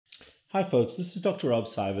Hi folks, this is Dr.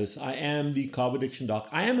 Cywes. I am the carb addiction doc.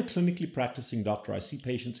 I am a clinically practicing doctor. I see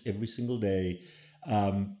patients every single day.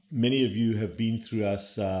 Many of you have been through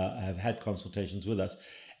us, have had consultations with us.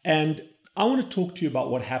 And I want to talk to you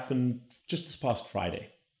about what happened just this past Friday.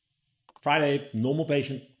 Friday, normal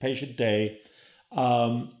patient day.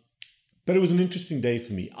 But it was an interesting day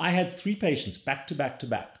for me. I had 3 patients back to back to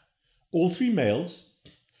back. All 3 males,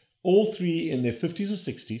 all 3 in their 50s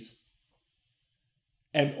or 60s.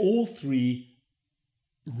 And all 3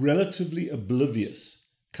 relatively oblivious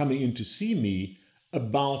coming in to see me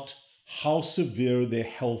about how severe their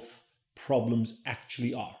health problems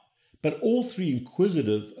actually are. But all 3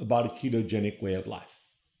 inquisitive about a ketogenic way of life.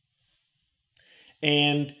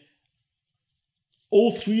 And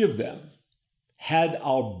all 3 of them had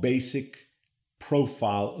our basic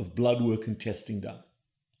profile of blood work and testing done.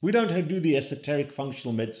 We don't do the esoteric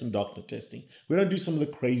functional medicine doctor testing. We don't do some of the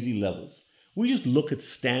crazy levels. We just look at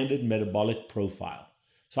standard metabolic profile.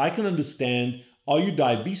 So I can understand, are you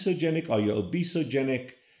diabesogenic? Are you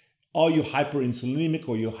obesogenic? Are you hyperinsulinemic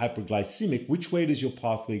or you're hyperglycemic? Which way does your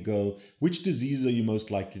pathway go? Which diseases are you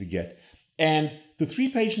most likely to get? And the 3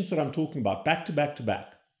 patients that I'm talking about, back to back to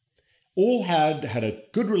back, all had a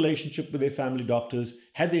good relationship with their family doctors,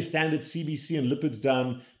 had their standard CBC and lipids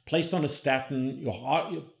done, placed on a statin, your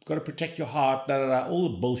heart, you've got to protect your heart, all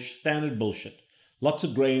the bullshit, standard bullshit. Lots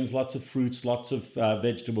of grains, lots of fruits, lots of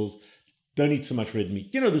vegetables. Don't eat so much red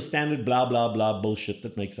meat. You know, the standard blah, blah, blah bullshit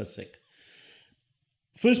that makes us sick.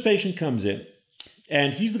 First patient comes in,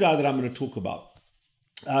 and he's the guy that I'm going to talk about.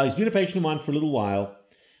 He's been a patient of mine for a little while.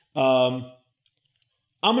 I'm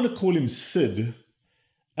going to call him Sid.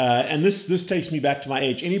 And this takes me back to my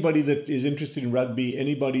age. Anybody that is interested in rugby,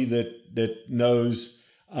 anybody that knows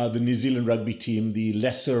the New Zealand rugby team, the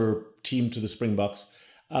lesser team to the Springboks,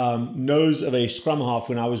 knows of a scrum half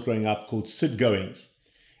when I was growing up called Sid Goings.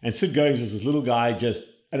 And Sid Goings is this little guy, just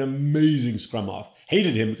an amazing scrum half.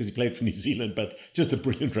 Hated him because he played for New Zealand, but just a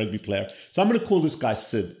brilliant rugby player. So I'm going to call this guy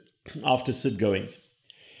Sid after Sid Goings.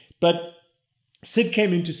 But Sid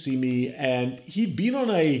came in to see me, and he'd been on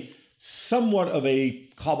a somewhat of a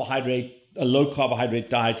low carbohydrate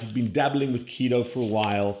diet. He'd been dabbling with keto for a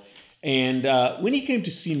while. And when he came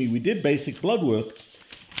to see me, we did basic blood work,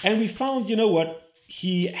 and we found, you know what?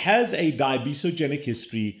 He has a diabesogenic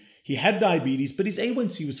history. He had diabetes, but his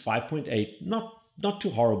A1C was 5.8, not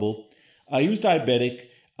too horrible. He was diabetic.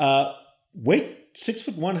 Weight, 6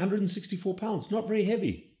 foot 164 pounds, not very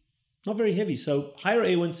heavy. Not very heavy. So higher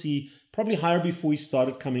A1C, probably higher before he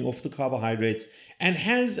started coming off the carbohydrates, and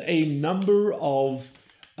has a number of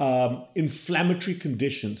inflammatory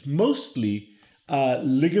conditions, mostly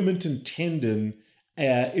ligament and tendon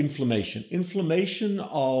inflammation. Inflammation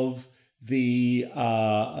of the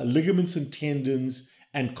ligaments and tendons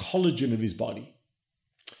and collagen of his body.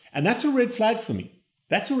 And that's a red flag for me.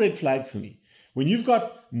 That's a red flag for me. When you've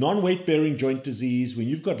got non-weight-bearing joint disease, when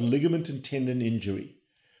you've got ligament and tendon injury,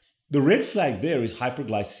 the red flag there is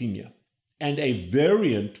hyperglycemia and a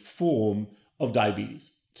variant form of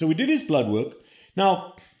diabetes. So we did his blood work.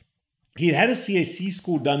 Now, he had a CAC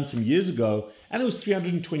score done some years ago, and it was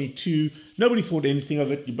 322. Nobody thought anything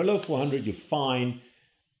of it. You're below 400, you're fine.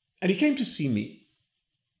 And he came to see me.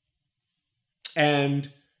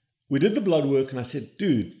 And we did the blood work, and I said,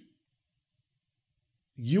 dude,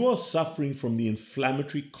 you are suffering from the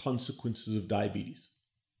inflammatory consequences of diabetes.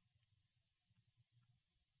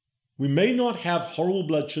 We may not have horrible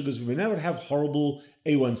blood sugars, we may not have horrible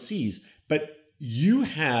A1Cs, but you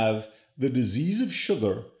have the disease of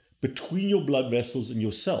sugar between your blood vessels and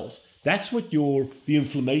your cells. That's what the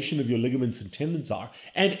inflammation of your ligaments and tendons are.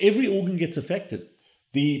 And every organ gets affected.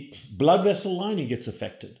 The blood vessel lining gets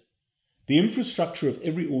affected. The infrastructure of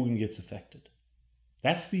every organ gets affected.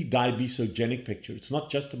 That's the diabesogenic picture. It's not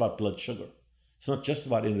just about blood sugar. It's not just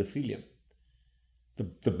about endothelium.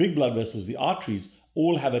 The big blood vessels, the arteries,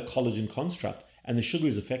 all have a collagen construct, and the sugar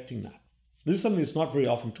is affecting that. This is something that's not very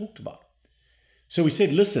often talked about. So we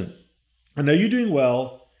said, listen, I know you're doing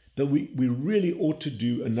well, but we really ought to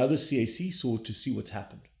do another CAC score to see what's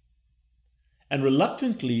happened. And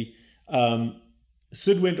reluctantly,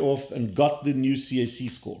 Sid went off and got the new CAC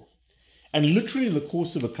score. And literally in the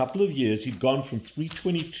course of a couple of years, he'd gone from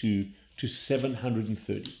 322 to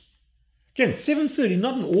 730. Again, 730,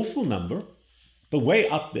 not an awful number, but way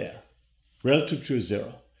up there relative to a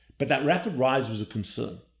 0. But that rapid rise was a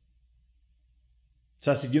concern.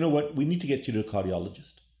 So I said, you know what? We need to get you to a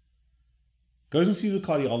cardiologist. Goes and sees the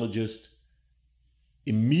cardiologist,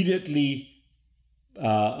 immediately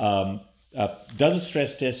does a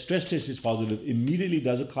stress test. Stress test is positive. Immediately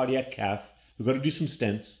does a cardiac cath. We've got to do some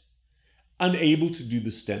stents. Unable to do the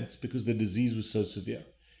stents because the disease was so severe.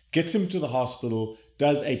 gets him to the hospital,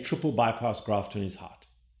 does a triple bypass graft on his heart.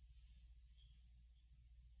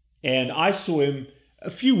 And I saw him a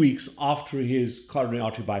few weeks after his coronary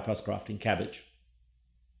artery bypass graft in Cabbage.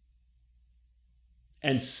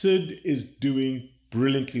 And Sid is doing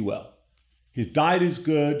brilliantly well. His diet is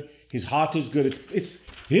good. His heart is good.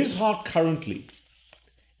 His heart currently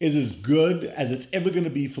is as good as it's ever going to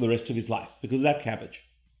be for the rest of his life because of that Cabbage.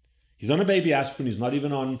 He's on a baby aspirin. He's not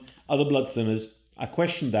even on other blood thinners. I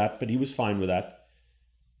questioned that, but he was fine with that.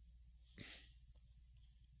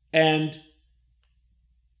 And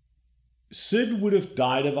Sid would have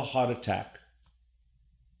died of a heart attack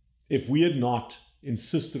if we had not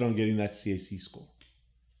insisted on getting that CAC score.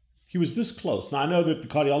 He was this close. Now, I know that the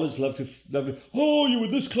cardiologists love to, oh, you were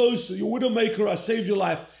this close, you're a widowmaker, I saved your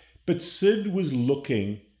life. But Sid was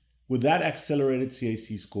looking with that accelerated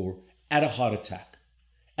CAC score at a heart attack.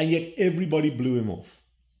 And yet everybody blew him off.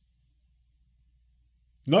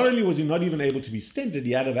 Not only was he not even able to be stented,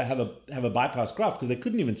 he had to have a bypass graft because they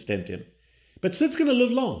couldn't even stent him. But Sid's going to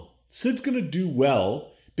live long. Sid's going to do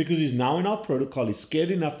well because he's now in our protocol. He's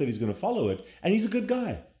scared enough that he's going to follow it. And he's a good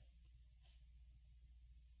guy.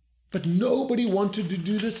 But nobody wanted to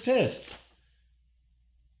do this test.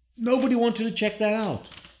 Nobody wanted to check that out.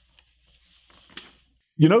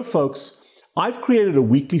 You know, folks, I've created a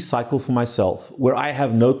weekly cycle for myself where I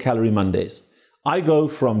have no calorie Mondays. I go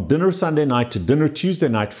from dinner Sunday night to dinner Tuesday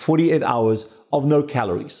night, 48 hours of no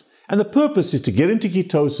calories. And the purpose is to get into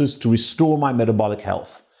ketosis to restore my metabolic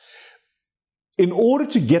health. In order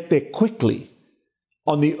to get there quickly,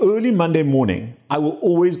 on the early Monday morning, I will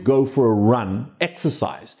always go for a run,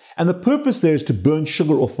 exercise. And the purpose there is to burn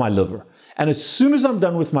sugar off my liver. And as soon as I'm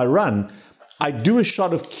done with my run, I do a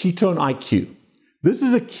shot of Ketone IQ. This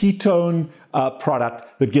is a ketone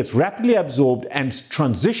product that gets rapidly absorbed and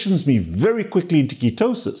transitions me very quickly into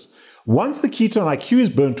ketosis. Once the Ketone IQ is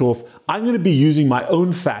burnt off, I'm going to be using my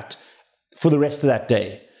own fat for the rest of that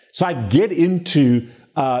day. So I get into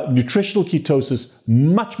nutritional ketosis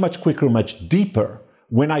much, much quicker, much deeper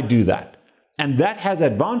when I do that. And that has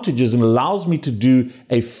advantages and allows me to do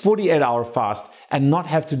a 48-hour fast and not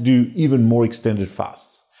have to do even more extended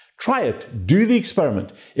fasts. Try it. Do the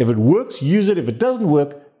experiment. If it works, use it. If it doesn't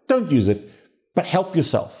work, don't use it. But help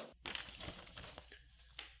yourself.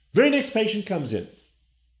 Very next patient comes in.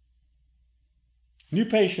 New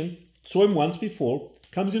patient, saw him once before,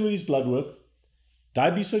 comes in with his blood work,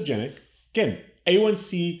 diabesogenic. Again,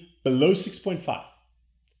 A1C below 6.5.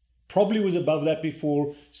 Probably was above that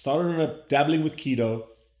before, started on a dabbling with keto.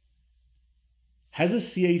 Has a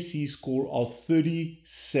CAC score of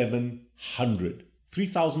 3,700.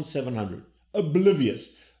 3,700.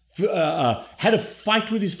 Oblivious. Had a fight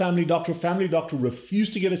with his family doctor. Family doctor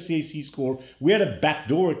refused to get a CAC score. We had to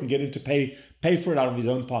backdoor it and get him to pay for it out of his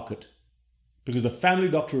own pocket because the family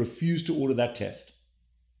doctor refused to order that test.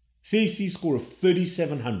 CAC score of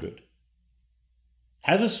 3,700.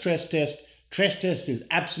 Has a stress test. Stress test is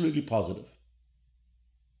absolutely positive.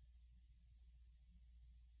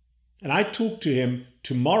 And I talked to him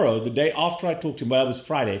tomorrow, the day after I talked to him, well, it was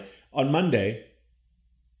Friday. On Monday,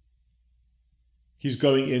 he's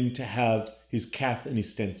going in to have his cath and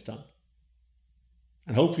his stents done.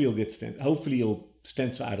 And hopefully he'll get stent. Hopefully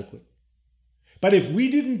stents are adequate. But if we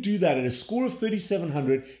didn't do that at a score of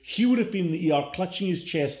 3,700, he would have been in the ER clutching his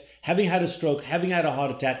chest, having had a stroke, having had a heart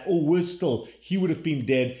attack, or worse still, he would have been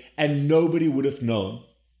dead and nobody would have known.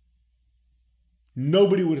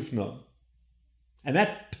 Nobody would have known. And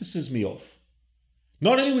that pisses me off.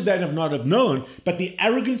 Not only would they not have known, but the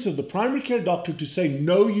arrogance of the primary care doctor to say,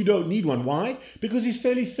 no, you don't need one. Why? Because he's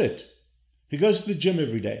fairly fit. He goes to the gym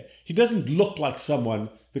every day. He doesn't look like someone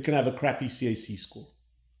that can have a crappy CAC score.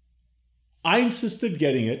 I insisted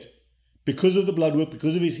getting it because of the blood work,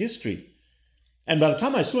 because of his history. And by the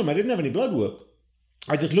time I saw him, I didn't have any blood work.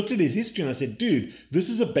 I just looked at his history and I said, dude, this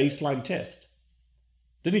is a baseline test.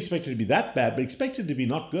 Didn't expect it to be that bad, but expected it to be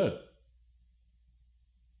not good.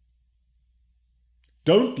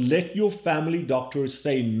 Don't let your family doctor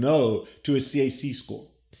say no to a CAC score.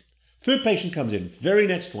 Third patient comes in, very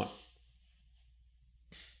next one.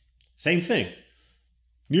 Same thing.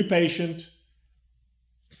 New patient,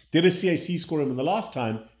 did a CAC score him in the last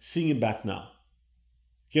time, seeing him back now.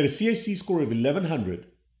 He had a CAC score of 1,100.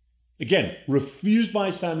 Again, refused by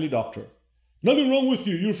his family doctor. Nothing wrong with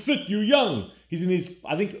you, you're fit, you're young. He's in his,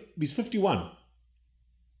 I think he's 51.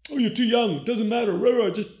 Oh, you're too young, it doesn't matter,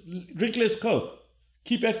 just drink less Coke.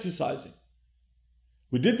 Keep exercising.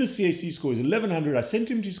 We did the CAC score, 1,100. I sent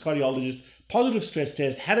him to his cardiologist, positive stress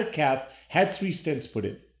test, had a cath, had 3 stents put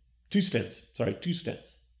in. 2 stents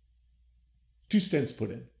put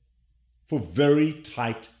in for very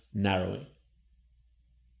tight narrowing.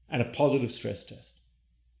 and a positive stress test.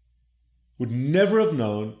 Would never have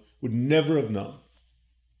known,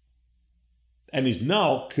 and is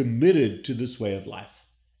now committed to this way of life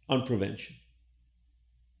on prevention.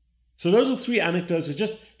 So those are 3 anecdotes.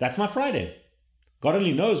 That's my Friday. God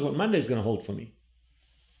only knows what Monday is going to hold for me.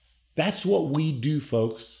 That's what we do,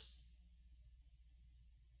 folks.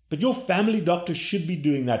 But your family doctor should be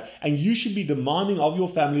doing that. And you should be demanding of your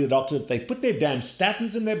family doctor that they put their damn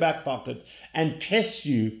statins in their back pocket and test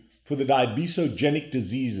you for the diabesogenic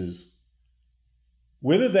diseases.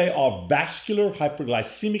 Whether they are vascular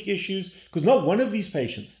hyperglycemic issues, because not one of these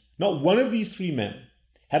patients, not one of these 3 men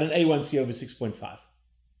had an A1C over 6.5.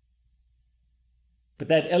 But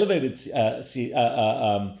they had elevated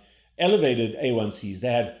A1Cs.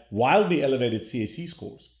 They had wildly elevated CAC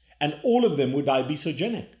scores. And all of them were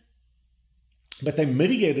diabesogenic. But they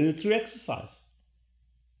mitigated it through exercise.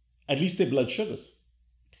 At least their blood sugars.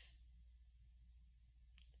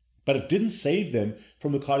 But it didn't save them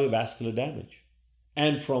from the cardiovascular damage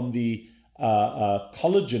and from the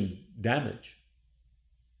collagen damage.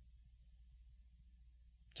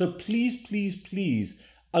 So please, please, please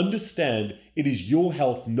understand it is your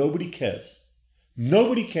health. Nobody cares.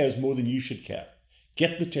 Nobody cares more than you should care.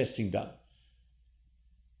 Get the testing done.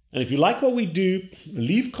 And if you like what we do,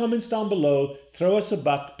 leave comments down below, throw us a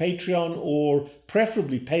buck, Patreon or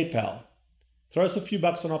preferably PayPal. Throw us a few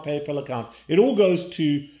bucks on our PayPal account. It all goes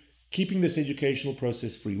to keeping this educational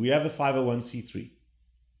process free. We have a 501c3.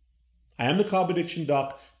 I am the Carb Addiction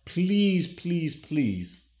Doc. Please, please,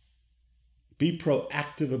 please be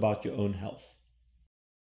proactive about your own health.